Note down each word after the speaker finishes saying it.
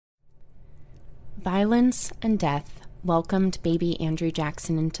Violence and death welcomed baby Andrew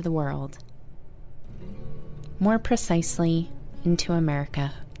Jackson into the world. More precisely, into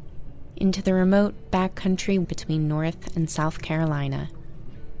America, into the remote backcountry between North and South Carolina.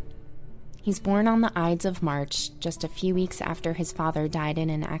 He's born on the Ides of March, just a few weeks after his father died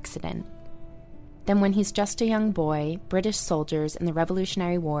in an accident. Then when he's just a young boy, British soldiers in the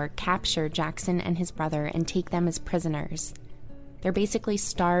Revolutionary War capture Jackson and his brother and take them as prisoners. They're basically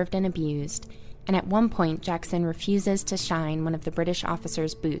starved and abused, and at one point Jackson refuses to shine one of the British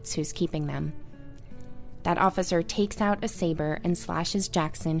officer's boots who's keeping them. That officer takes out a saber and slashes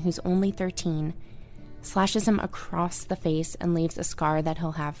Jackson, who's only 13, slashes him across the face and leaves a scar that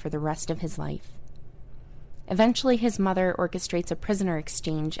he'll have for the rest of his life. Eventually, his mother orchestrates a prisoner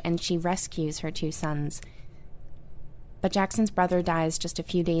exchange and she rescues her 2 sons. But Jackson's brother dies just a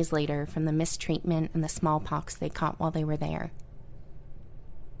few days later from the mistreatment and the smallpox they caught while they were there.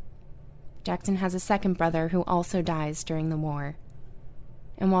 Jackson has a second brother who also dies during the war.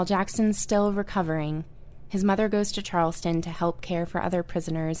 And while Jackson's still recovering, his mother goes to Charleston to help care for other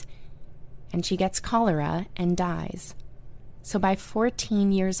prisoners, and she gets cholera and dies. So by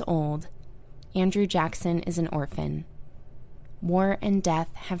 14 years old, Andrew Jackson is an orphan. War and death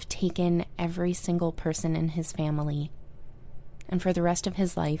have taken every single person in his family, and for the rest of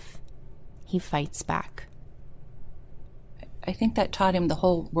his life, he fights back. I think that taught him the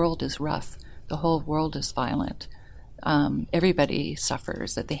whole world is rough. The whole world is violent. Everybody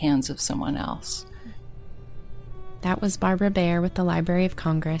suffers at the hands of someone else. That was Barbara Bayer with the Library of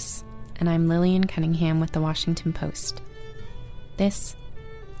Congress, and I'm Lillian Cunningham with the Washington Post. This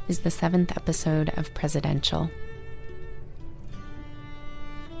is the 7th episode of Presidential.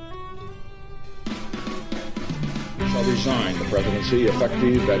 Shall resign the presidency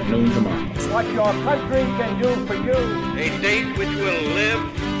effective at noon tomorrow. What your country can do for you. A date which will live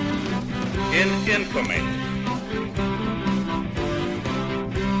in infamy.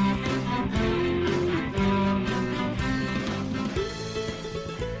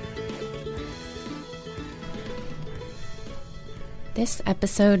 This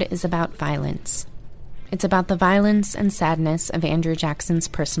episode is about violence. It's about the violence and sadness of Andrew Jackson's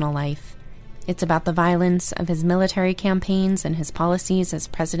personal life. It's about the violence of his military campaigns and his policies as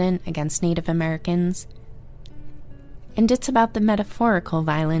president against Native Americans. And it's about the metaphorical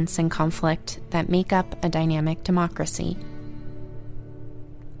violence and conflict that make up a dynamic democracy.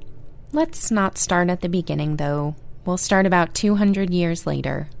 Let's not start at the beginning, though. We'll start about 200 years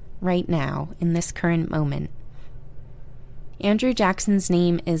later, right now, in this current moment. Andrew Jackson's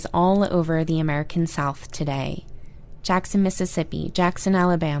name is all over the American South today. Jackson, Mississippi, Jackson,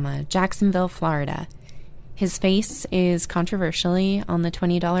 Alabama, Jacksonville, Florida. His face is controversially on the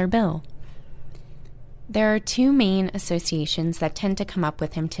 $20 bill. There are 2 main associations that tend to come up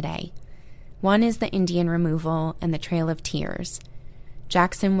with him today. One is the Indian removal and the Trail of Tears.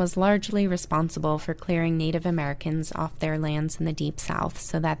 Jackson was largely responsible for clearing Native Americans off their lands in the Deep South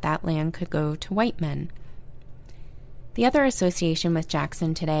so that that land could go to white men. The other association with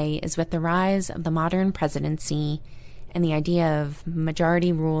Jackson today is with the rise of the modern presidency and the idea of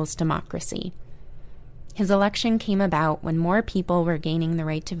majority rules democracy. His election came about when more people were gaining the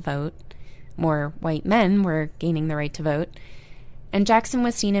right to vote, more white men were gaining the right to vote, and Jackson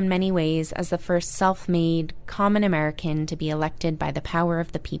was seen in many ways as the first self-made, common American to be elected by the power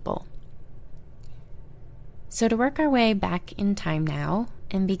of the people. So to work our way back in time now,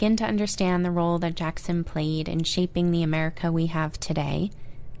 and begin to understand the role that Jackson played in shaping the America we have today,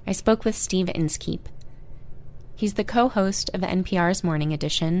 I spoke with Steve Inskeep. He's the co-host of NPR's Morning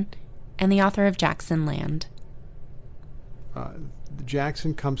Edition and the author of Jackson Land.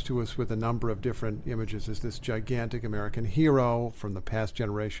 Jackson comes to us with a number of different images as this gigantic American hero from the past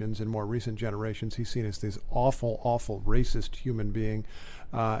generations. In more recent generations, he's seen as this awful, awful racist human being.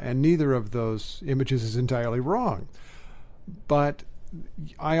 And neither of those images is entirely wrong. But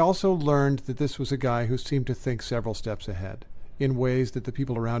I also learned that this was a guy who seemed to think several steps ahead in ways that the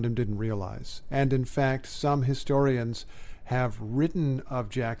people around him didn't realize. And in fact, some historians have written of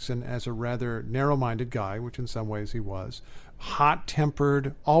Jackson as a rather narrow-minded guy, which in some ways he was,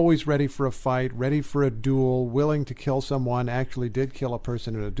 hot-tempered, always ready for a fight, ready for a duel, willing to kill someone, actually did kill a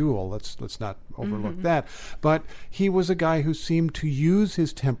person in a duel. Let's not overlook that. But he was a guy who seemed to use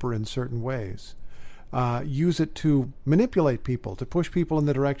his temper in certain ways. Use it to manipulate people, to push people in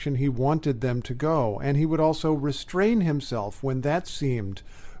the direction he wanted them to go. And he would also restrain himself when that seemed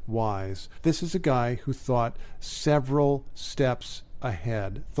wise. This is a guy who thought several steps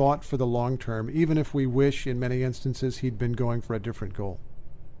ahead, thought for the long term, even if we wish in many instances he'd been going for a different goal.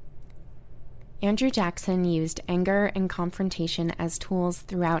 Andrew Jackson used anger and confrontation as tools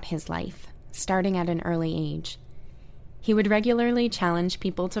throughout his life. starting at an early age. He would regularly challenge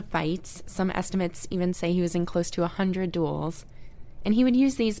people to fights. Some estimates even say he was in close to 100 duels. And he would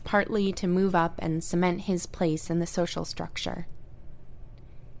use these partly to move up and cement his place in the social structure.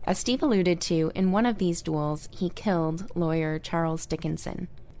 As Steve alluded to, in one of these duels, he killed lawyer Charles Dickinson,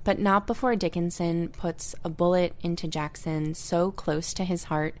 but not before Dickinson puts a bullet into Jackson so close to his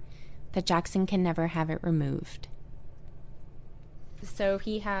heart that Jackson can never have it removed. So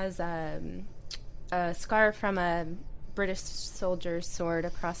he has a scar from a British soldier's sword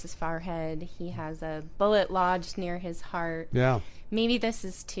across his forehead. He has a bullet lodged near his heart. Yeah. Maybe this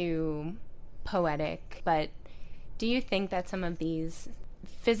is too poetic, but do you think that some of these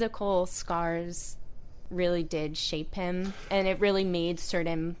physical scars really did shape him, and it really made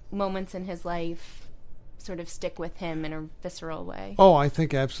certain moments in his life sort of stick with him in a visceral way? Oh, I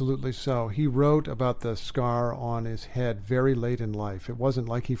think absolutely so. He wrote about the scar on his head very late in life. It wasn't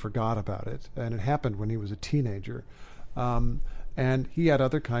like he forgot about it, and it happened when he was a teenager. And he had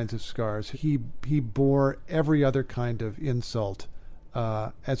other kinds of scars. He bore every other kind of insult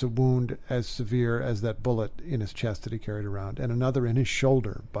as a wound as severe as that bullet in his chest that he carried around, and another in his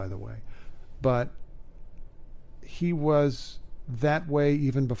shoulder, by the way. But he was that way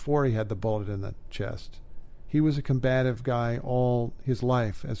even before he had the bullet in the chest. He was a combative guy all his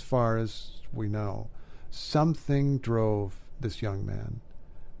life, as far as we know. Something drove this young man.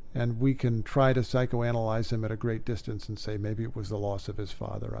 And we can try to psychoanalyze him at a great distance and say maybe it was the loss of his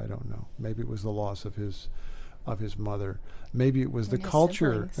father. I don't know. Maybe it was the loss of his mother. Maybe it was the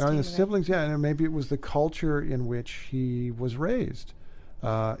culture, the siblings. Yeah, and maybe it was the culture in which he was raised.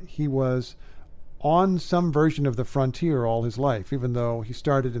 He was on some version of the frontier all his life, even though he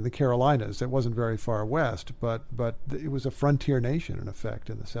started in the Carolinas. It wasn't very far west, but it was a frontier nation in effect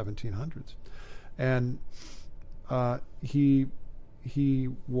in the 1700s, and he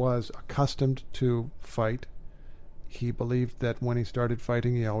was accustomed to fight. He believed that when he started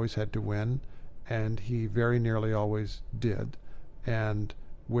fighting, he always had to win, and he very nearly always did. And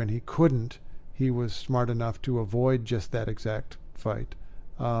when he couldn't, he was smart enough to avoid just that exact fight.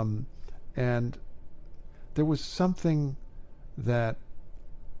 And there was something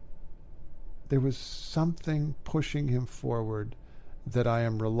pushing him forward that I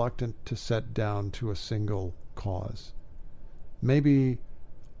am reluctant to set down to a single cause. Maybe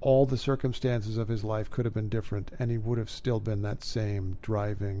all the circumstances of his life could have been different, and he would have still been that same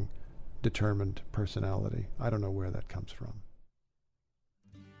driving, determined personality. I don't know where that comes from.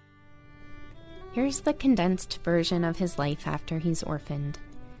 Here's the condensed version of his life after he's orphaned.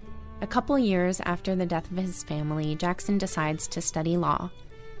 A couple years after the death of his family, Jackson decides to study law,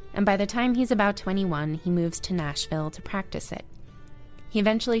 and by the time he's about 21, he moves to Nashville to practice it. He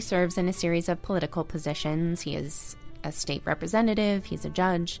eventually serves in a series of political positions. He is a state representative, he's a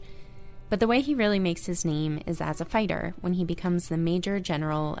judge, but the way he really makes his name is as a fighter when he becomes the Major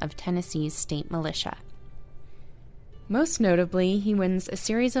General of Tennessee's state militia. Most notably, he wins a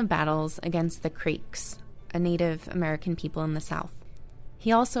series of battles against the Creeks, a Native American people in the South.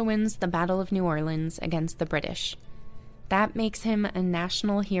 He also wins the Battle of New Orleans against the British. That makes him a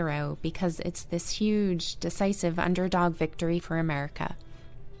national hero because it's this huge, decisive underdog victory for America.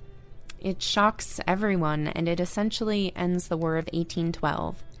 It shocks everyone, and it essentially ends the War of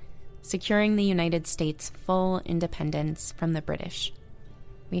 1812, securing the United States' full independence from the British.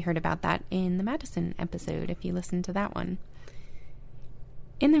 We heard about that in the Madison episode, if you listened to that one.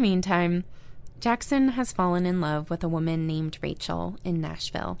 In the meantime, Jackson has fallen in love with a woman named Rachel in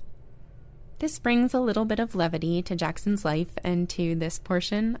Nashville. This brings a little bit of levity to Jackson's life and to this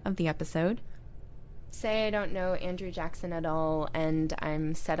portion of the episode. Say I don't know Andrew Jackson at all, and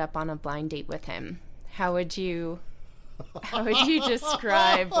I'm set up on a blind date with him. How would you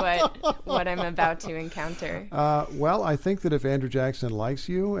describe what I'm about to encounter? Well, I think that if Andrew Jackson likes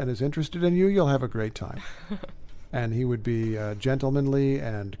you and is interested in you, you'll have a great time. And he would be gentlemanly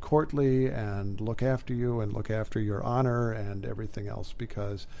and courtly and look after you and look after your honor and everything else,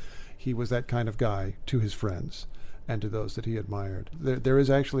 because he was that kind of guy to his friends and to those that he admired. There is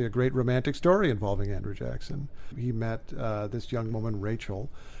actually a great romantic story involving Andrew Jackson. He met this young woman, Rachel,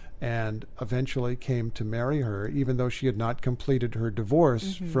 and eventually came to marry her, even though she had not completed her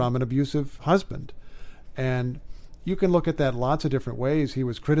divorce from an abusive husband. And you can look at that lots of different ways. He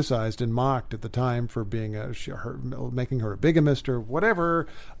was criticized and mocked at the time for being making her a bigamist or whatever.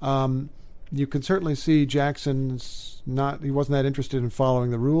 You can certainly see he wasn't that interested in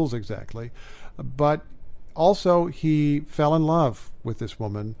following the rules exactly, but also he fell in love with this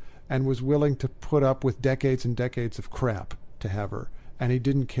woman and was willing to put up with decades and decades of crap to have her, and he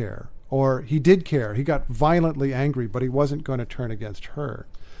didn't care. Or he did care. He got violently angry, but he wasn't going to turn against her.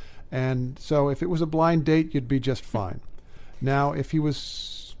 And so if it was a blind date, you'd be just fine. Now, if he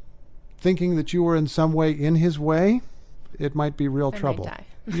was thinking that you were in some way in his way, it might be real trouble. Might die.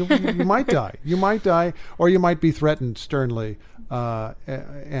 You might die. You might die, or you might be threatened sternly,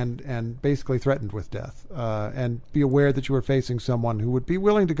 and basically threatened with death. And be aware that you were facing someone who would be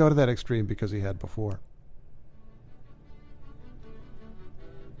willing to go to that extreme because he had before.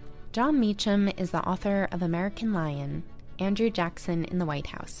 Jon Meacham is the author of American Lion, Andrew Jackson in the White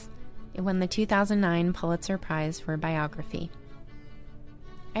House. It won the 2009 Pulitzer Prize for biography.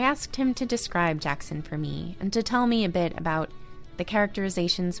 I asked him to describe Jackson for me and to tell me a bit about the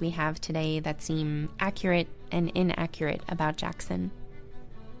characterizations we have today that seem accurate and inaccurate about Jackson.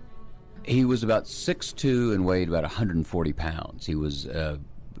 He was about 6'2" and weighed about 140 pounds. He was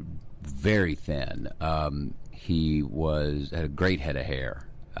very thin. He had a great head of hair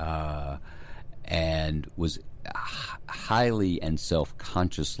and was highly and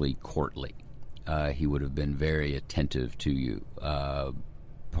self-consciously courtly. He would have been very attentive to you.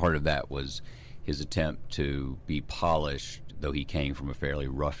 Part of that was his attempt to be polished, though he came from a fairly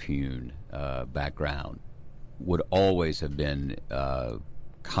rough-hewn background, would always have been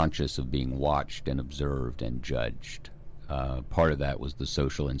conscious of being watched and observed and judged. Part of that was the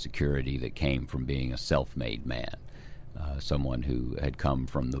social insecurity that came from being a self-made man, someone who had come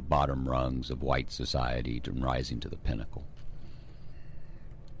from the bottom rungs of white society to rising to the pinnacle.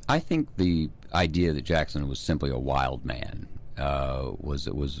 I think the idea that Jackson was simply a wild man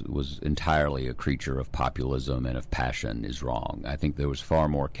was entirely a creature of populism and of passion is wrong. I think there was far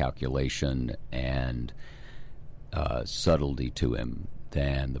more calculation and subtlety to him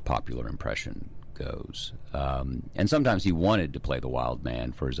than the popular impression goes. And sometimes he wanted to play the wild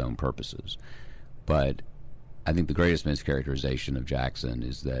man for his own purposes. But I think the greatest mischaracterization of Jackson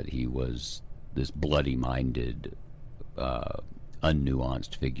is that he was this bloody-minded,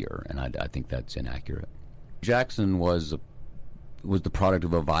 unnuanced figure, and I think that's inaccurate. Jackson was the product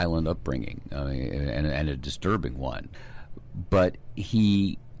of a violent upbringing, and a disturbing one. But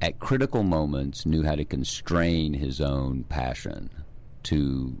he, at critical moments, knew how to constrain his own passion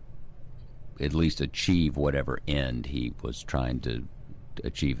to at least achieve whatever end he was trying to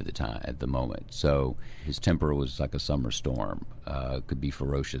achieve at the moment. So his temper was like a summer storm, could be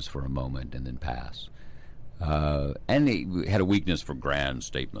ferocious for a moment and then pass. And he had a weakness for grand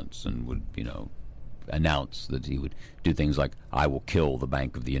statements and would, announce that he would do things like, "I will kill the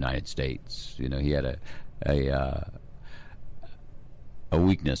Bank of the United States." He had a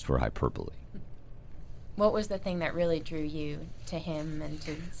weakness for hyperbole. What was the thing that really drew you to him and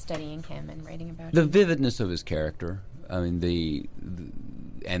to studying him and writing about him? The vividness of his character. I mean,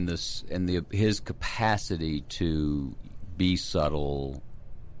 his capacity to be subtle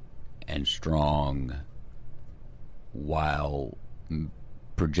and strong while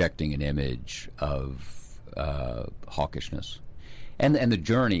projecting an image of hawkishness, and the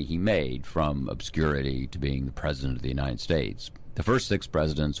journey he made from obscurity to being the president of the United States. The first 6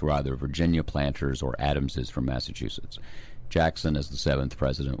 presidents were either Virginia planters or Adamses from Massachusetts. Jackson, as the 7th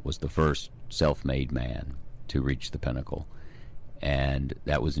president, was the first self-made man to reach the pinnacle, and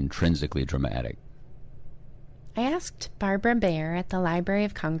that was intrinsically dramatic. I asked Barbara Baer at the Library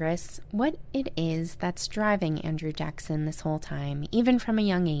of Congress what it is that's driving Andrew Jackson this whole time, even from a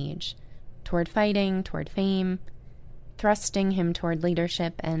young age, toward fighting, toward fame, thrusting him toward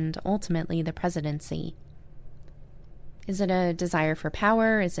leadership and ultimately the presidency. Is it a desire for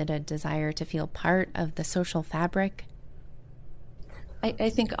power? Is it a desire to feel part of the social fabric?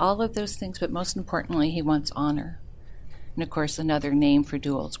 I think all of those things, but most importantly, he wants honor. And of course, another name for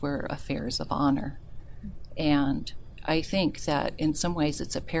duels were affairs of honor. And I think that in some ways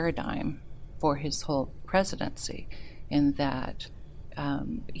it's a paradigm for his whole presidency, in that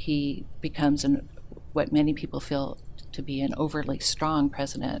he becomes what many people feel to be an overly strong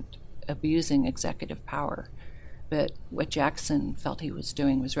president, abusing executive power. But what Jackson felt he was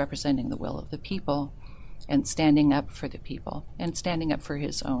doing was representing the will of the people and standing up for the people and standing up for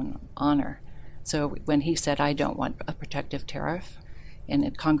his own honor. So when he said, "I don't want a protective tariff,"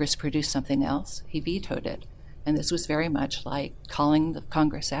 and Congress produced something else, he vetoed it. And this was very much like calling the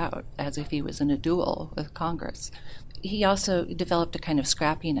Congress out, as if he was in a duel with Congress. He also developed a kind of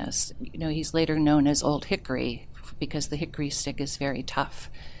scrappiness. He's later known as Old Hickory because the hickory stick is very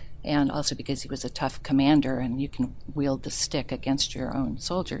tough, and also because he was a tough commander, and you can wield the stick against your own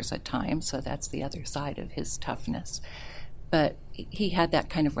soldiers at times, so that's the other side of his toughness. But he had that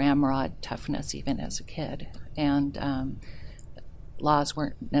kind of ramrod toughness even as a kid, and laws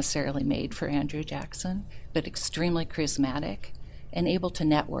weren't necessarily made for Andrew Jackson, but extremely charismatic and able to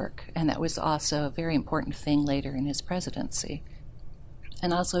network, and that was also a very important thing later in his presidency.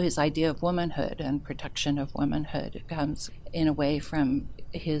 And also his idea of womanhood and protection of womanhood comes in a way from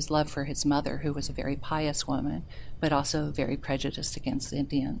his love for his mother, who was a very pious woman, but also very prejudiced against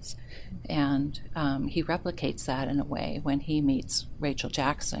Indians. And he replicates that in a way when he meets Rachel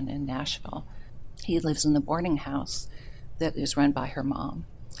Jackson in Nashville. He lives in the boarding house that is run by her mom.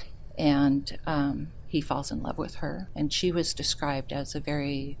 And he falls in love with her. And she was described as a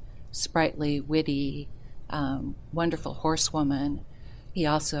very sprightly, witty, wonderful horsewoman.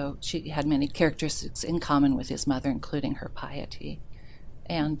 She had many characteristics in common with his mother, including her piety,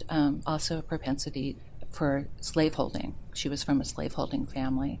 and also a propensity for slaveholding. She was from a slaveholding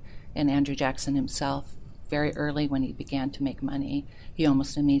family, and Andrew Jackson himself, very early when he began to make money, he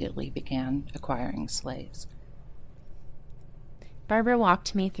almost immediately began acquiring slaves. Barbara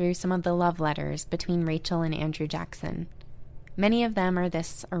walked me through some of the love letters between Rachel and Andrew Jackson. Many of them are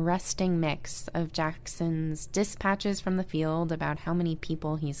this arresting mix of Jackson's dispatches from the field about how many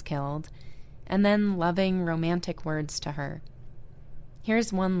people he's killed, and then loving, romantic words to her.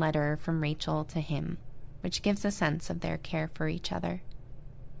 Here's one letter from Rachel to him, which gives a sense of their care for each other.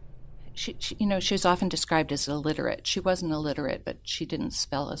 She was often described as illiterate. She wasn't illiterate, but she didn't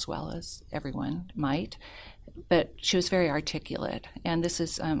spell as well as everyone might. But she was very articulate, and this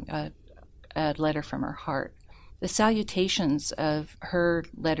is a letter from her heart. The salutations of her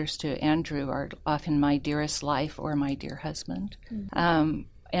letters to Andrew are often "my dearest life" or "my dear husband." Mm-hmm.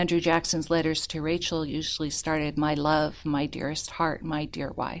 Andrew Jackson's letters to Rachel usually started "my love, my dearest heart, my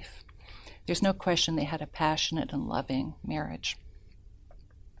dear wife." There's no question they had a passionate and loving marriage.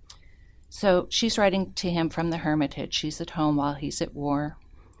 So she's writing to him from the Hermitage. She's at home while he's at war.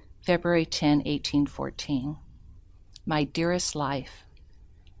 February 10, 1814. My dearest life,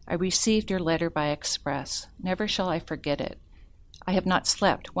 I received your letter by express. Never shall I forget it. I have not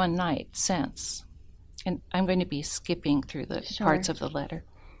slept one night since. And I'm going to be skipping through the parts of the letter.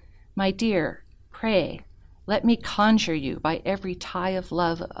 My dear, pray, let me conjure you by every tie of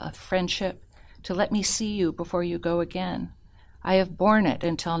love, of friendship, to let me see you before you go again. I have borne it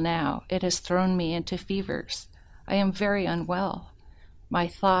until now. It has thrown me into fevers. I am very unwell. My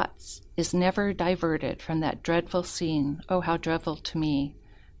thoughts is never diverted from that dreadful scene. Oh, how dreadful to me.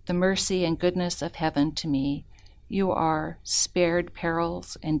 The mercy and goodness of heaven to me. You are spared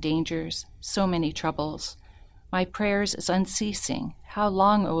perils and dangers, so many troubles. My prayers is unceasing. How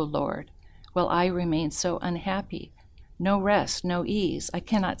long, O Lord, will I remain so unhappy? No rest, no ease. I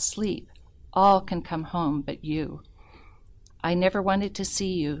cannot sleep. All can come home but you. I never wanted to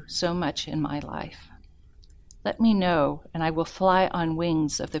see you so much in my life. Let me know, and I will fly on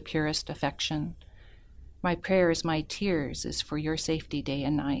wings of the purest affection. My prayers, my tears, is for your safety day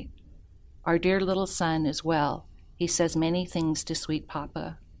and night. Our dear little son is well. He says many things to sweet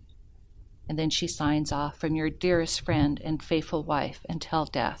Papa. And then she signs off, from your dearest friend and faithful wife until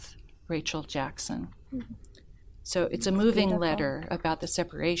death, Rachel Jackson. Mm-hmm. So it's a moving letter about the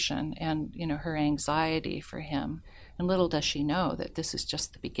separation and, her anxiety for him. And little does she know that this is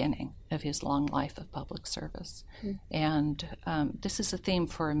just the beginning of his long life of public service. Mm-hmm. And this is a theme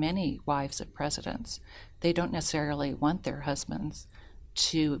for many wives of presidents. They don't necessarily want their husbands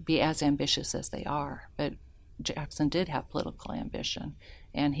to be as ambitious as they are, but Jackson did have political ambition,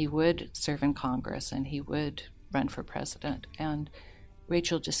 and he would serve in Congress, and he would run for president. And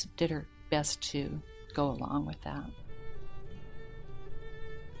Rachel just did her best to go along with that.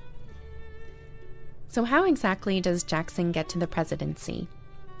 So how exactly does Jackson get to the presidency?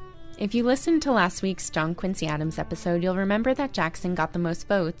 If you listened to last week's John Quincy Adams episode, you'll remember that Jackson got the most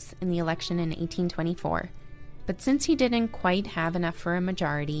votes in the election in 1824. But since he didn't quite have enough for a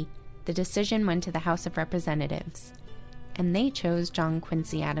majority, the decision went to the House of Representatives, and they chose John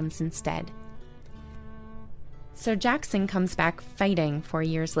Quincy Adams instead. So Jackson comes back fighting 4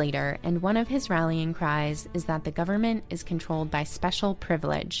 years later, and one of his rallying cries is that the government is controlled by special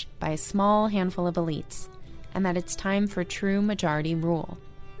privilege, by a small handful of elites, and that it's time for true majority rule.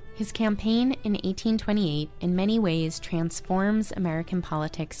 His campaign in 1828 in many ways transforms American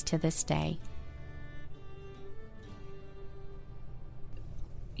politics to this day.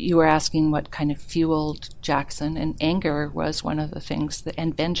 You were asking what kind of fueled Jackson, and anger was one of the things,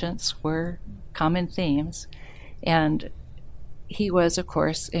 and vengeance were common themes. And he was, of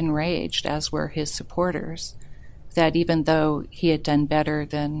course, enraged, as were his supporters, that even though he had done better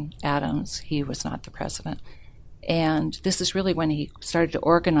than Adams, he was not the president. And this is really when he started to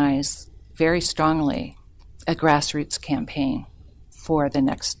organize very strongly a grassroots campaign for the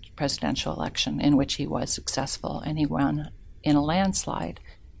next presidential election, in which he was successful, and he won in a landslide.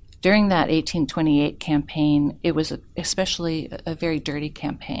 During that 1828 campaign, it was especially a very dirty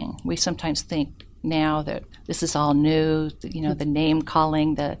campaign. We sometimes think now that this is all new, the name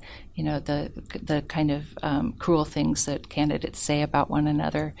calling, the kind of cruel things that candidates say about one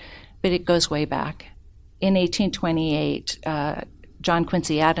another, but it goes way back. In 1828, John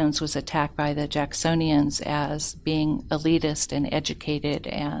Quincy Adams was attacked by the Jacksonians as being elitist and educated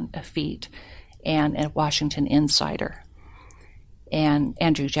and effete and a Washington insider. And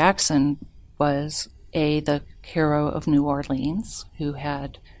Andrew Jackson was the hero of New Orleans, who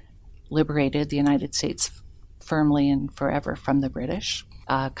had liberated the United States firmly and forever from the British,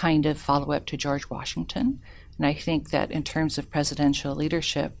 kind of follow-up to George Washington. And I think that in terms of presidential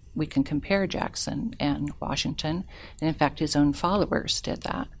leadership, we can compare Jackson and Washington. And in fact, his own followers did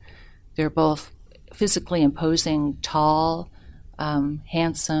that. They're both physically imposing, tall,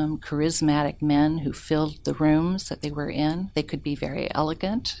 handsome, charismatic men who filled the rooms that they were in. They could be very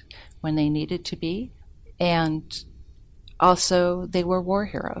elegant when they needed to be. And also, they were war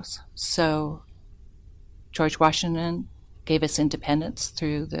heroes. So George Washington gave us independence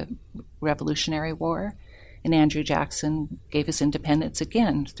through the Revolutionary War, and Andrew Jackson gave us independence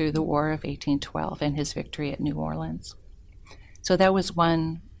again through the War of 1812 and his victory at New Orleans. So that was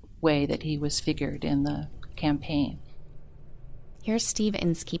one way that he was figured in the campaign. Here's Steve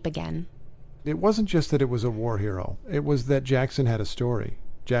Inskeep again. It wasn't just that it was a war hero. It was that Jackson had a story.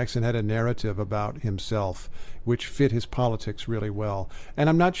 Jackson had a narrative about himself which fit his politics really well. And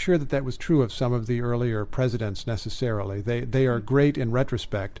I'm not sure that that was true of some of the earlier presidents necessarily. They are great in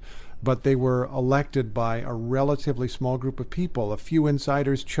retrospect, but they were elected by a relatively small group of people. A few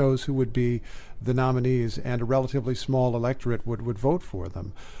insiders chose who would be the nominees, and a relatively small electorate would vote for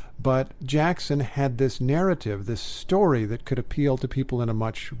them. But Jackson had this narrative, this story that could appeal to people in a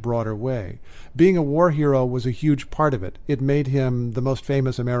much broader way. Being a war hero was a huge part of it. It made him the most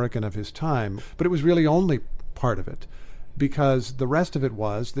famous American of his time, but it was really only part of it, because the rest of it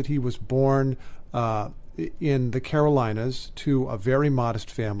was that he was born in the Carolinas to a very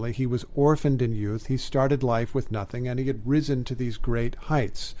modest family. He was orphaned in youth. He started life with nothing, and he had risen to these great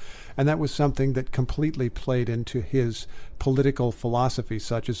heights. And that was something that completely played into his political philosophy,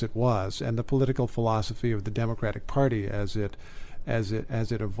 such as it was, and the political philosophy of the Democratic Party as it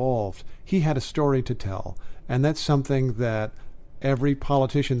evolved. He had a story to tell, and that's something that every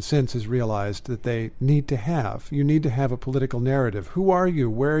politician since has realized that they need to have. You need to have a political narrative. Who are you?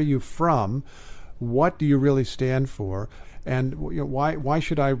 Where are you from? What do you really stand for? And why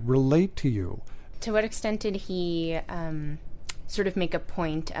should I relate to you? To what extent did he sort of make a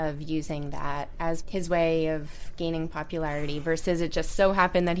point of using that as his way of gaining popularity versus it just so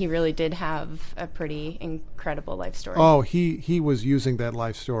happened that he really did have a pretty incredible life story? Oh, he was using that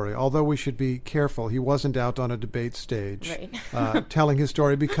life story. Although we should be careful, he wasn't out on a debate stage telling his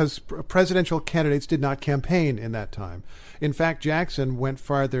story, because presidential candidates did not campaign in that time. In fact, Jackson went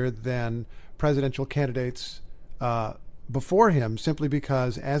farther than presidential candidates before him, simply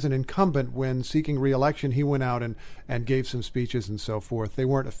because as an incumbent, when seeking re-election, he went out and gave some speeches and so forth. They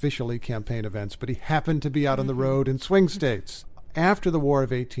weren't officially campaign events, but he happened to be out on the road in swing states. After the War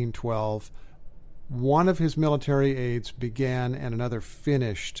of 1812, one of his military aides began and another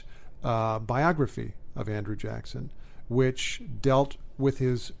finished biography of Andrew Jackson, which dealt with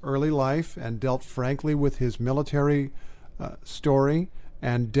his early life and dealt frankly with his military story,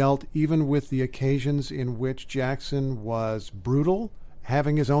 and dealt even with the occasions in which Jackson was brutal,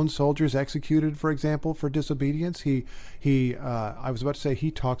 having his own soldiers executed, for example, for disobedience. I was about to say he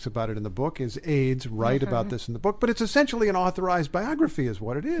talks about it in the book. His aides write about this in the book, but it's essentially an authorized biography is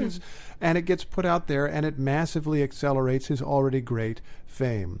what it is. And it gets put out there, and it massively accelerates his already great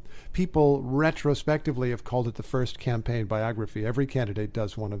fame. People retrospectively have called it the first campaign biography. Every candidate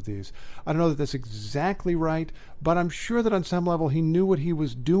does one of these. I don't know that that's exactly right, but I'm sure that on some level he knew what he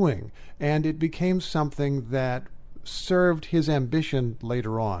was doing, and it became something that served his ambition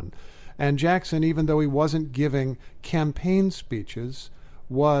later on. And Jackson, even though he wasn't giving campaign speeches,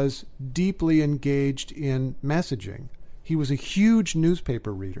 was deeply engaged in messaging. He was a huge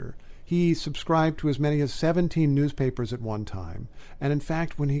newspaper reader. He subscribed to as many as 17 newspapers at one time. And in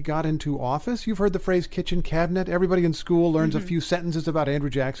fact, when he got into office, you've heard the phrase kitchen cabinet. Everybody in school learns a few sentences about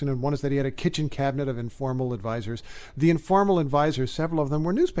Andrew Jackson, and one is that he had a kitchen cabinet of informal advisors. The informal advisors, several of them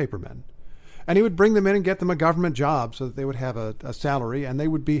were newspapermen. And he would bring them in and get them a government job so that they would have a salary, and they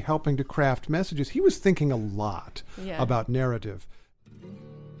would be helping to craft messages. He was thinking a lot about narrative.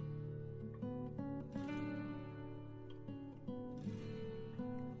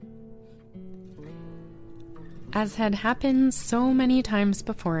 As had happened so many times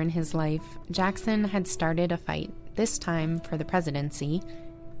before in his life, Jackson had started a fight, this time for the presidency,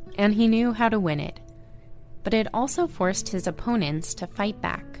 and he knew how to win it. But it also forced his opponents to fight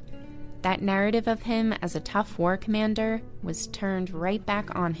back. That narrative of him as a tough war commander was turned right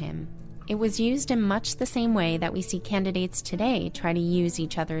back on him. It was used in much the same way that we see candidates today try to use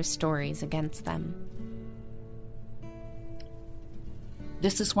each other's stories against them.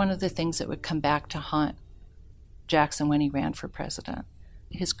 This is one of the things that would come back to haunt Jackson when he ran for president.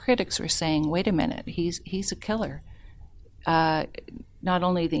 His critics were saying, wait a minute, he's a killer. Not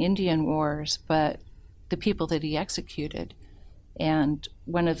only the Indian Wars, but the people that he executed. And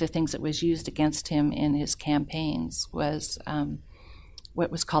one of the things that was used against him in his campaigns was what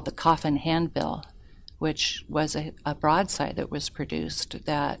was called the Coffin Handbill, which was a broadside that was produced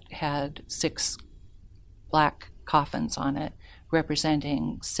that had 6 black coffins on it,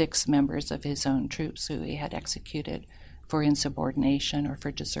 representing 6 members of his own troops who he had executed for insubordination or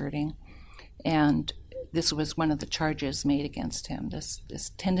for deserting. And this was one of the charges made against him,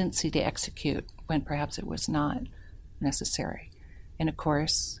 this tendency to execute when perhaps it was not necessary. And of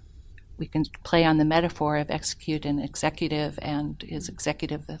course, we can play on the metaphor of execute an executive and his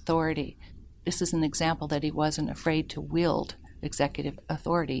executive authority. This is an example that he wasn't afraid to wield executive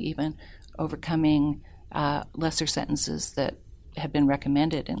authority, even overcoming lesser sentences that had been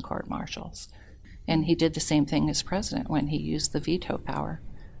recommended in court-martials. And he did the same thing as president when he used the veto power.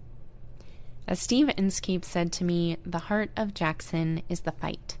 As Steve Inskeep said to me, the heart of Jackson is the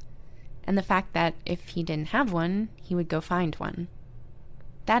fight, and the fact that if he didn't have one, he would go find one.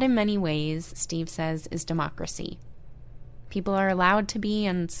 That in many ways, Steve says, is democracy. People are allowed to be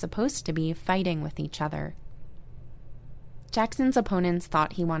and supposed to be fighting with each other. Jackson's opponents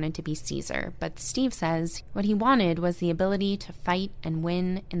thought he wanted to be Caesar, but Steve says what he wanted was the ability to fight and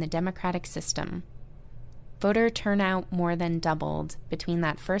win in the democratic system. Voter turnout more than doubled between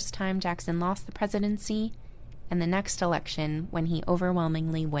that first time Jackson lost the presidency and the next election when he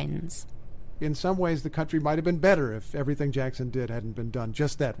overwhelmingly wins. In some ways, the country might have been better if everything Jackson did hadn't been done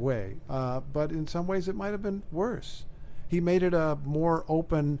just that way. But in some ways, it might have been worse. He made it a more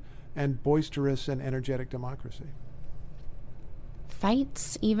open and boisterous and energetic democracy.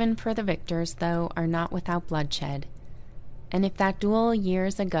 Fights, even for the victors, though, are not without bloodshed. And if that duel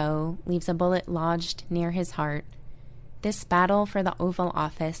years ago leaves a bullet lodged near his heart, this battle for the Oval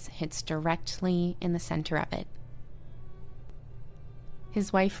Office hits directly in the center of it.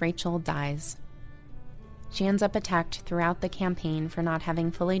 His wife, Rachel, dies. She ends up attacked throughout the campaign for not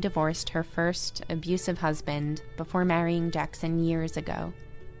having fully divorced her first abusive husband before marrying Jackson years ago.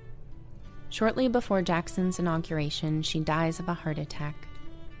 Shortly before Jackson's inauguration, she dies of a heart attack.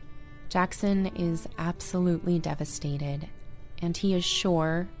 Jackson is absolutely devastated, and he is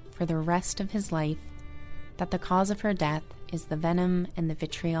sure, for the rest of his life, that the cause of her death is the venom and the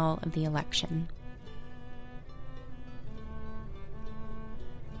vitriol of the election.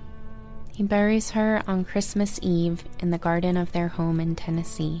 He buries her on Christmas Eve in the garden of their home in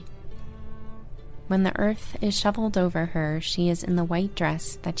Tennessee. When the earth is shoveled over her, she is in the white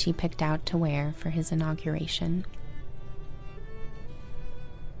dress that she picked out to wear for his inauguration.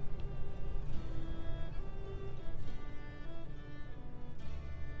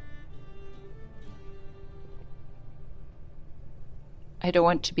 I don't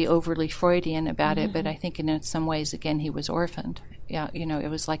want to be overly Freudian about it, but I think in some ways, again, he was orphaned. Yeah, it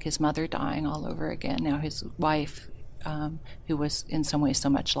was like his mother dying all over again. Now his wife, who was in some ways so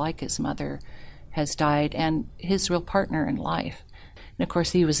much like his mother, has died, and his real partner in life. And of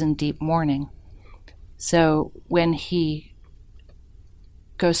course, he was in deep mourning. So when he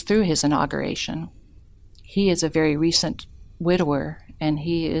goes through his inauguration, he is a very recent widower, and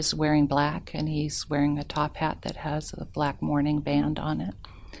he is wearing black, and he's wearing a top hat that has a black mourning band on it.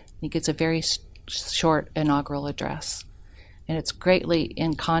 He gets a very short inaugural address, and it's greatly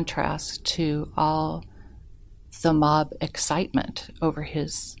in contrast to all the mob excitement over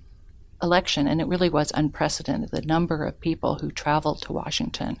his election, and it really was unprecedented, the number of people who traveled to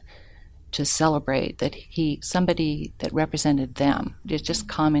Washington to celebrate that somebody that represented them, just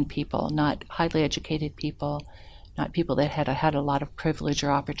common people, not highly educated people, not people that had a lot of privilege or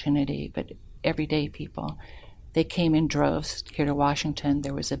opportunity, but everyday people. They came in droves here to Washington.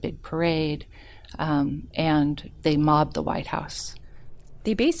 There was a big parade, and they mobbed the White House.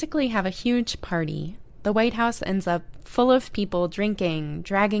 They basically have a huge party. The White House ends up full of people drinking,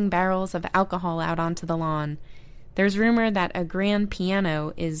 dragging barrels of alcohol out onto the lawn. There's rumor that a grand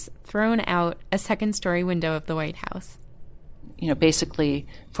piano is thrown out a second-story window of the White House. Basically,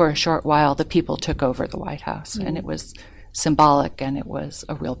 for a short while, the people took over the White House, and it was symbolic, and it was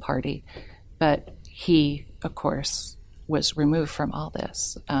a real party. But he, of course, was removed from all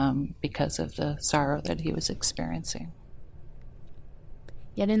this because of the sorrow that he was experiencing.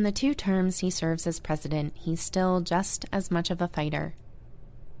 Yet in the 2 terms he serves as president, he's still just as much of a fighter.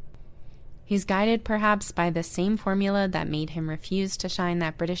 He's guided perhaps by the same formula that made him refuse to shine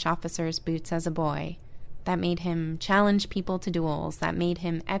that British officer's boots as a boy, that made him challenge people to duels, that made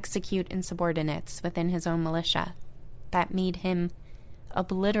him execute insubordinates within his own militia, that made him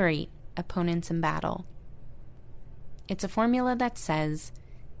obliterate opponents in battle. It's a formula that says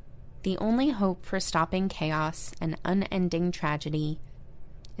the only hope for stopping chaos and unending tragedy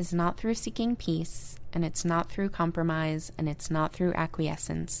is not through seeking peace, and it's not through compromise, and it's not through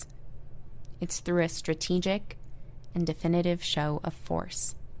acquiescence. It's through a strategic and definitive show of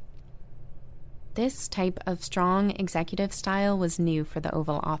force. This type of strong executive style was new for the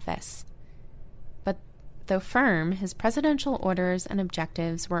Oval Office. But though firm, his presidential orders and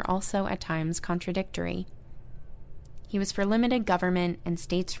objectives were also at times contradictory. He was for limited government and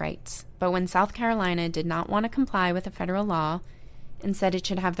states' rights, but when South Carolina did not want to comply with a federal law and said it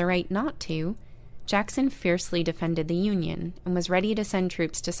should have the right not to, Jackson fiercely defended the Union and was ready to send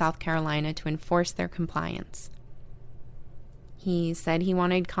troops to South Carolina to enforce their compliance. He said he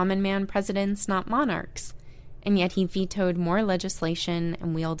wanted common man presidents, not monarchs, and yet he vetoed more legislation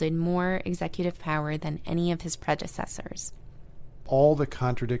and wielded more executive power than any of his predecessors. All the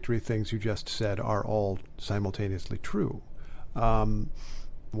contradictory things you just said are all simultaneously true.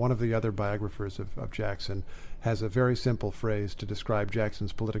 One of the other biographers of Jackson has a very simple phrase to describe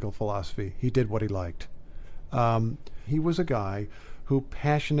Jackson's political philosophy. He did what he liked. He was a guy who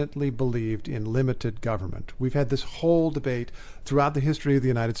passionately believed in limited government. We've had this whole debate throughout the history of the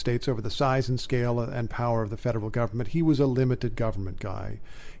United States over the size and scale and power of the federal government. He was a limited government guy.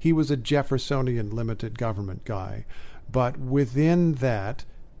 He was a Jeffersonian limited government guy. But within that,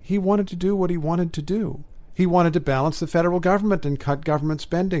 he wanted to do what he wanted to do. He wanted to balance the federal government and cut government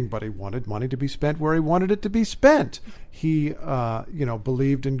spending, but he wanted money to be spent where he wanted it to be spent. He,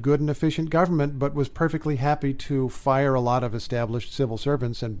 believed in good and efficient government, but was perfectly happy to fire a lot of established civil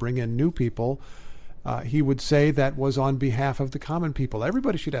servants and bring in new people. He would say that was on behalf of the common people.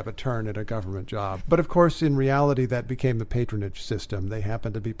 Everybody should have a turn at a government job. But of course, in reality, that became the patronage system. They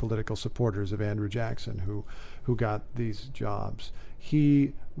happened to be political supporters of Andrew Jackson who got these jobs.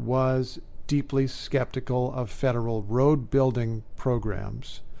 He was deeply skeptical of federal road building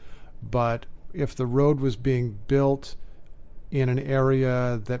programs. But if the road was being built in an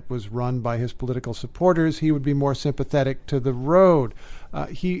area that was run by his political supporters, he would be more sympathetic to the road.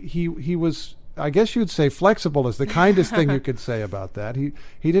 He was, I guess you'd say, flexible is the kindest thing you could say about that.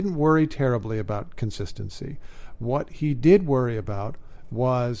 He didn't worry terribly about consistency. What he did worry about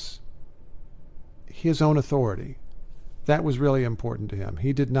was his own authority. That was really important to him.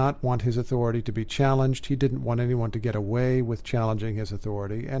 He did not want his authority to be challenged. He didn't want anyone to get away with challenging his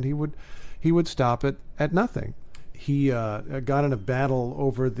authority, and he would stop it at nothing. He got in a battle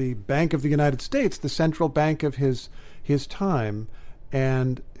over the Bank of the United States, the central bank of his time,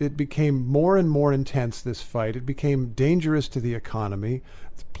 and it became more and more intense, this fight. It became dangerous to the economy.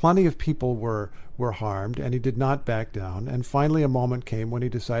 Plenty of people were harmed, and he did not back down. And finally a moment came when he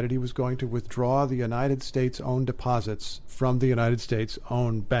decided he was going to withdraw the United States-owned deposits from the United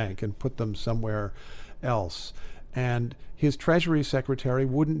States-owned bank and put them somewhere else. And his Treasury Secretary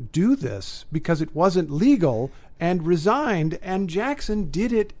wouldn't do this because it wasn't legal and resigned, and Jackson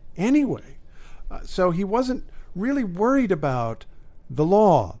did it anyway. So he wasn't really worried about the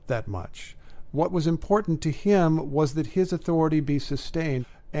law that much. What was important to him was that his authority be sustained.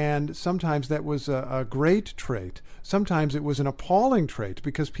 And sometimes that was a great trait. Sometimes it was an appalling trait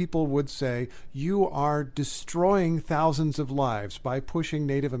because people would say, you are destroying thousands of lives by pushing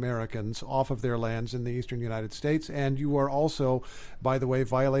Native Americans off of their lands in the eastern United States, and you are also, by the way,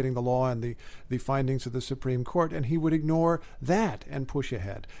 violating the law and the findings of the Supreme Court. And he would ignore that and push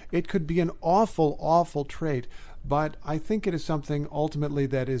ahead. It could be an awful, awful trait, but I think it is something ultimately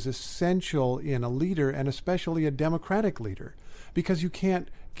that is essential in a leader, and especially a democratic leader, because you can't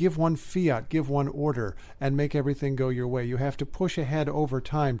give one fiat, give one order, and make everything go your way. You have to push ahead over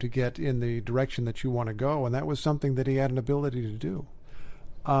time to get in the direction that you want to go, and that was something that he had an ability to do.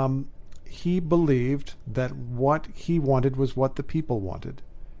 He believed that what he wanted was what the people wanted.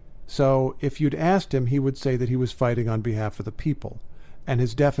 So if you'd asked him, he would say that he was fighting on behalf of the people. And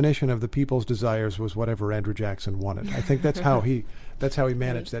his definition of the people's desires was whatever Andrew Jackson wanted. I think that's how he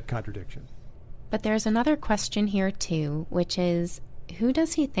managed that contradiction. But there's another question here, too, which is, who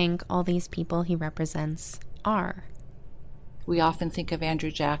does he think all these people he represents are? We often think of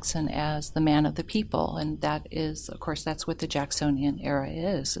Andrew Jackson as the man of the people, and that is, of course, that's what the Jacksonian era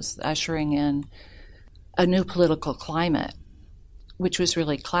is ushering in a new political climate, which was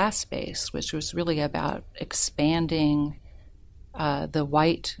really class-based, which was really about expanding the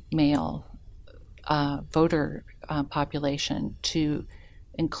white male voter population to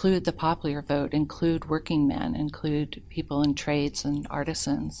include the popular vote, include working men, include people in trades and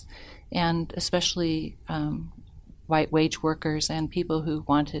artisans, and especially white wage workers and people who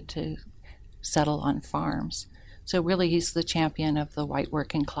wanted to settle on farms. So really he's the champion of the white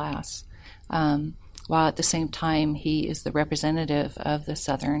working class, while at the same time he is the representative of the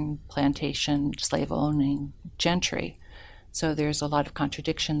Southern plantation slave-owning gentry. So there's a lot of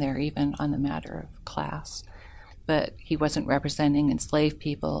contradiction there, even on the matter of class. But he wasn't representing enslaved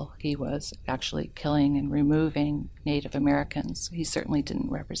people. He was actually killing and removing Native Americans. He certainly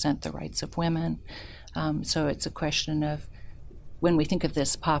didn't represent the rights of women. So it's a question of, when we think of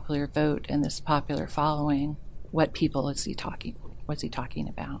this popular vote and this popular following, what people was he talking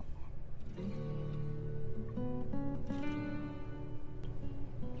about?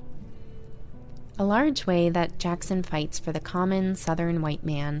 A large way that Jackson fights for the common Southern white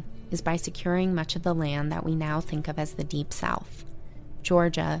man is by securing much of the land that we now think of as the Deep South.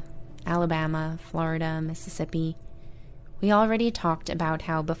 Georgia, Alabama, Florida, Mississippi. We already talked about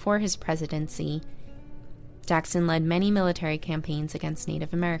how before his presidency, Jackson led many military campaigns against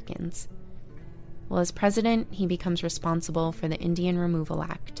Native Americans. Well, as president, he becomes responsible for the Indian Removal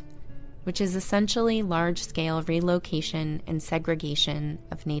Act, which is essentially large-scale relocation and segregation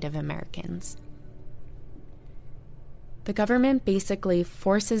of Native Americans. The government basically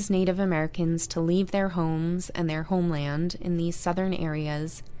forces Native Americans to leave their homes and their homeland in these southern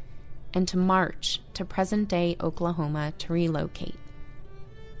areas and to march to present-day Oklahoma to relocate.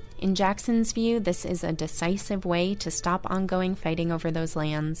 In Jackson's view, this is a decisive way to stop ongoing fighting over those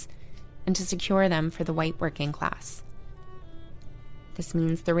lands and to secure them for the white working class. This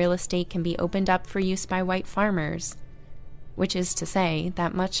means the real estate can be opened up for use by white farmers, which is to say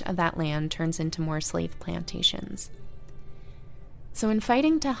that much of that land turns into more slave plantations. So in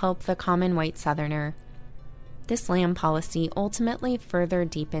fighting to help the common white Southerner, this land policy ultimately further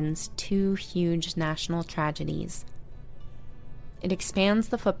deepens two huge national tragedies. It expands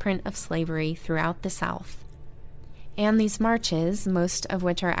the footprint of slavery throughout the South, and these marches, most of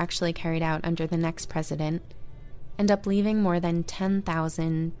which are actually carried out under the next president, end up leaving more than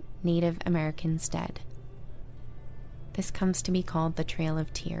 10,000 Native Americans dead. This comes to be called the Trail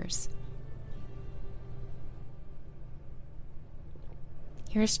of Tears.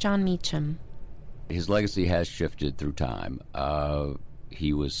 Here's Jon Meacham. His legacy has shifted through time.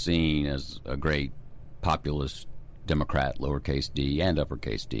 He was seen as a great populist Democrat, lowercase d and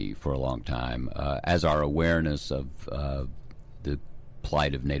uppercase d, for a long time. As our awareness of the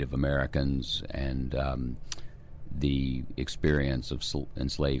plight of Native Americans and the experience of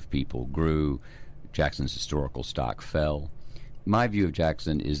enslaved people grew, Jackson's historical stock fell. My view of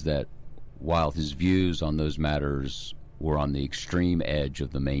Jackson is that while his views on those matters were on the extreme edge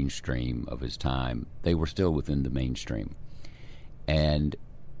of the mainstream of his time, they were still within the mainstream. And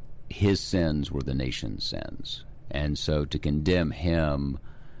his sins were the nation's sins. And so to condemn him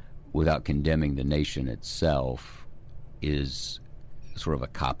without condemning the nation itself is sort of a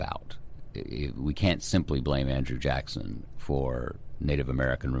cop-out. We can't simply blame Andrew Jackson for Native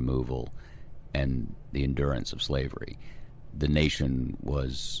American removal and the endurance of slavery. The nation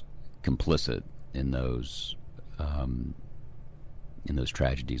was complicit in those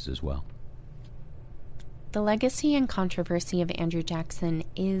tragedies as well. The legacy and controversy of Andrew Jackson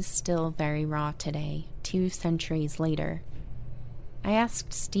is still very raw today, 2 centuries later. I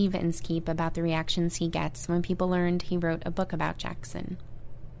asked Steve Inskeep about the reactions he gets when people learned he wrote a book about Jackson.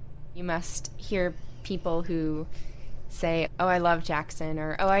 You must hear people who say, "Oh, I love Jackson,"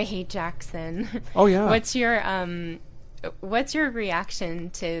 or "Oh, I hate Jackson." Oh, yeah. What's your reaction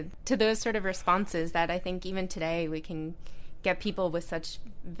to those sort of responses that I think even today we can get people with such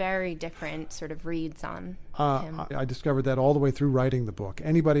very different sort of reads on him? I discovered that all the way through writing the book.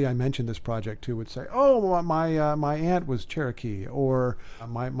 Anybody I mentioned this project to would say, "Oh, my aunt was Cherokee," or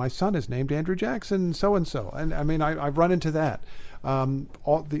my son is named Andrew Jackson, so-and-so. And I mean, I've run into that,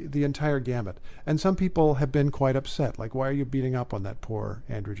 all the entire gamut. And some people have been quite upset, like, why are you beating up on that poor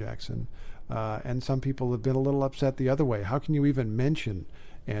Andrew Jackson? And some people have been a little upset the other way. How can you even mention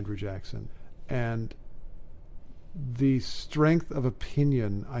Andrew Jackson? And the strength of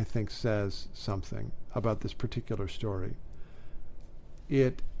opinion, I think, says something about this particular story.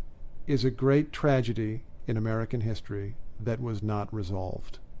 It is a great tragedy in American history that was not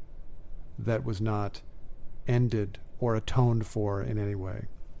resolved, that was not ended or atoned for in any way.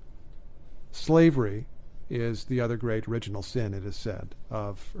 Slavery is the other great original sin, it is said,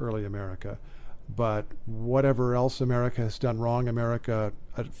 of early America. But whatever else America has done wrong, America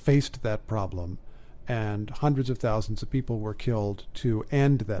faced that problem, and hundreds of thousands of people were killed to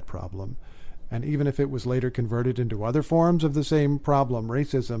end that problem. And even if it was later converted into other forms of the same problem,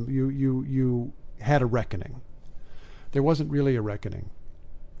 racism, you had a reckoning. There wasn't really a reckoning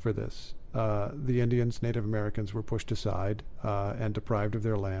for this. The Indians, Native Americans, were pushed aside and deprived of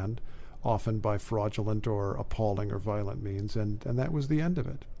their land, often by fraudulent or appalling or violent means, and that was the end of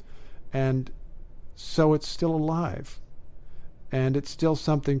it. And so it's still alive, and it's still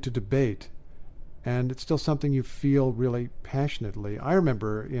something to debate, and it's still something you feel really passionately. I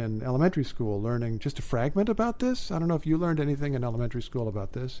remember in elementary school learning just a fragment about this. I don't know if you learned anything in elementary school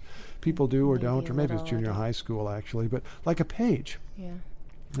about this. People do or don't, or maybe it's junior high school actually, but like a page. Yeah.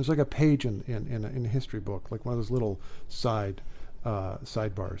 There's like a page in a history book, like one of those little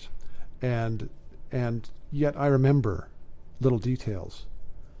sidebars. And yet I remember little details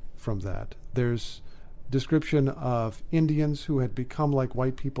from that. There's description of Indians who had become like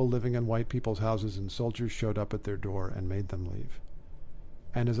white people living in white people's houses, and soldiers showed up at their door and made them leave.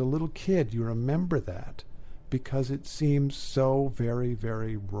 And as a little kid, you remember that because it seems so very,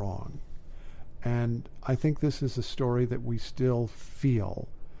 very wrong. And I think this is a story that we still feel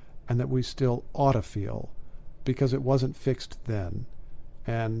and that we still ought to feel because it wasn't fixed then.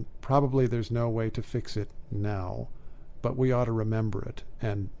 And probably there's no way to fix it now, but we ought to remember it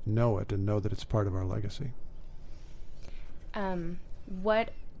and know that it's part of our legacy. What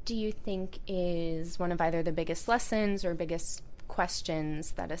do you think is one of either the biggest lessons or biggest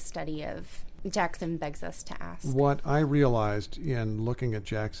questions that a study of Jackson begs us to ask? What I realized in looking at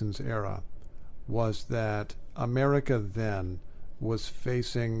Jackson's era was that America then was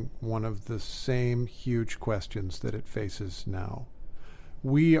facing one of the same huge questions that it faces now.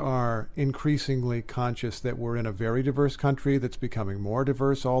 We are increasingly conscious that we're in a very diverse country that's becoming more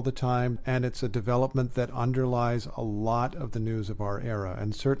diverse all the time, and it's a development that underlies a lot of the news of our era,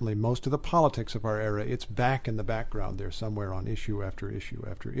 and certainly most of the politics of our era. It's back in the background there somewhere on issue after issue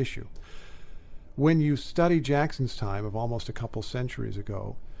after issue. When you study Jackson's time of almost a couple centuries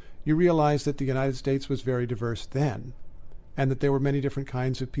ago, you realize that the United States was very diverse then, and that there were many different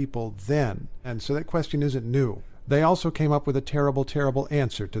kinds of people then, and so that question isn't new. They also came up with a terrible, terrible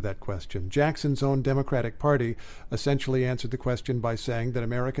answer to that question. Jackson's own Democratic Party essentially answered the question by saying that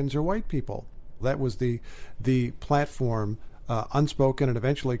Americans are white people. That was the platform, unspoken and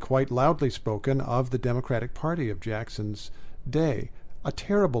eventually quite loudly spoken, of the Democratic Party of Jackson's day. A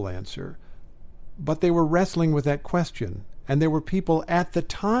terrible answer. But they were wrestling with that question. And there were people at the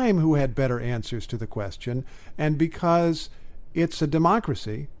time who had better answers to the question. And because it's a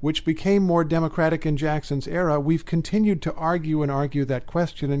democracy, which became more democratic in Jackson's era, we've continued to argue that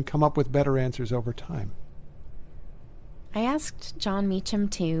question and come up with better answers over time. I asked Jon Meacham,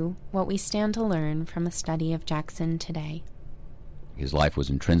 too, what we stand to learn from a study of Jackson today. His life was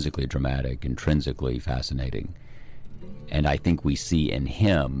intrinsically dramatic, intrinsically fascinating. And I think we see in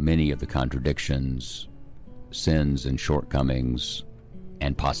him many of the contradictions, sins, and shortcomings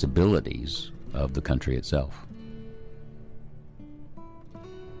and possibilities of the country itself.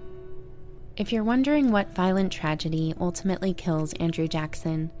 If you're wondering what violent tragedy ultimately kills Andrew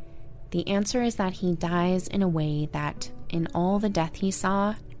Jackson, the answer is that he dies in a way that, in all the death he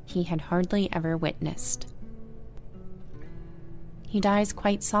saw, he had hardly ever witnessed. He dies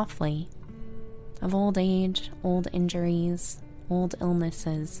quite softly, of old age, old injuries, old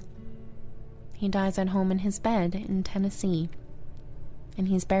illnesses. He dies at home in his bed in Tennessee, and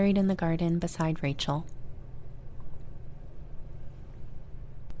he's buried in the garden beside Rachel.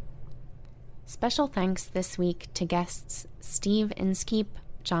 Special thanks this week to guests Steve Inskeep,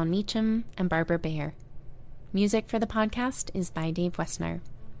 Jon Meacham, and Barbara Bayer. Music for the podcast is by Dave Wessner.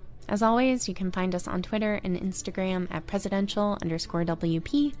 As always, you can find us on Twitter and Instagram at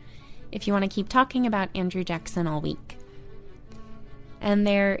presidential_WP if you want to keep talking about Andrew Jackson all week. And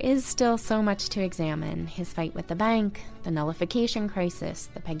there is still so much to examine: his fight with the bank, the nullification crisis,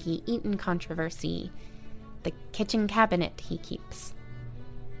 the Peggy Eaton controversy, the kitchen cabinet he keeps.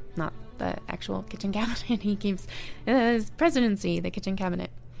 Not the actual kitchen cabinet he keeps, his presidency, the kitchen cabinet.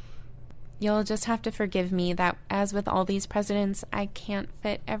 You'll just have to forgive me that, as with all these presidents, I can't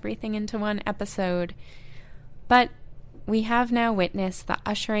fit everything into one episode. But we have now witnessed the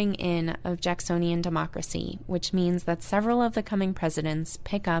ushering in of Jacksonian democracy, which means that several of the coming presidents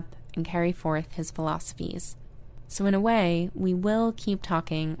pick up and carry forth his philosophies. So in a way, we will keep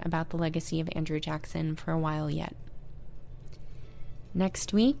talking about the legacy of Andrew Jackson for a while yet.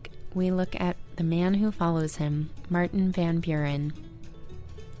 Next week, we look at the man who follows him, Martin Van Buren.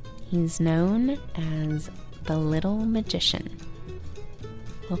 He's known as the Little Magician.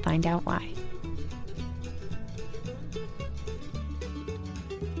 We'll find out why.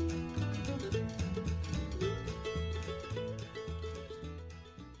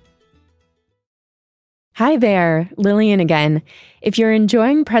 Hi there, Lillian again. If you're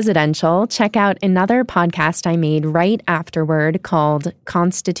enjoying Presidential, check out another podcast I made right afterward called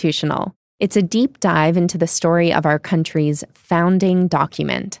Constitutional. It's a deep dive into the story of our country's founding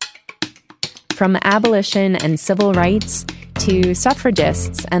document. From abolition and civil rights to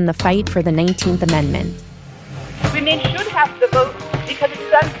suffragists and the fight for the 19th Amendment. Women should have the vote because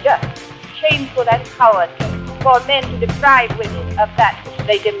it's unjust, shameful, and cowardly for men to deprive women of that which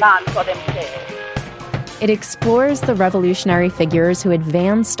they demand for themselves. It explores the revolutionary figures who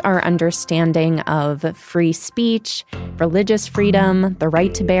advanced our understanding of free speech, religious freedom, the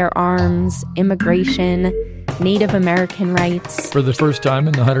right to bear arms, immigration, Native American rights. For the first time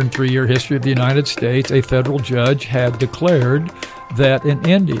in the 103-year history of the United States, a federal judge had declared that an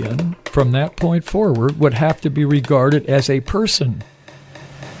Indian, from that point forward, would have to be regarded as a person.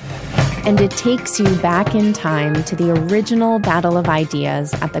 And it takes you back in time to the original battle of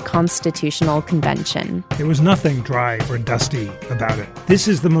ideas at the Constitutional Convention. There was nothing dry or dusty about it. This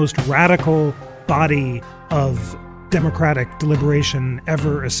is the most radical body of democratic deliberation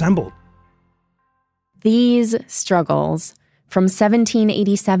ever assembled. These struggles, from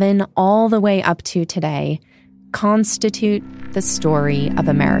 1787 all the way up to today, constitute the story of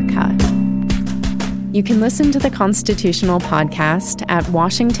America. You can listen to the Constitutional podcast at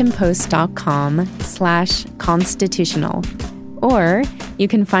washingtonpost.com/constitutional, or you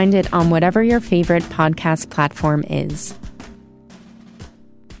can find it on whatever your favorite podcast platform is.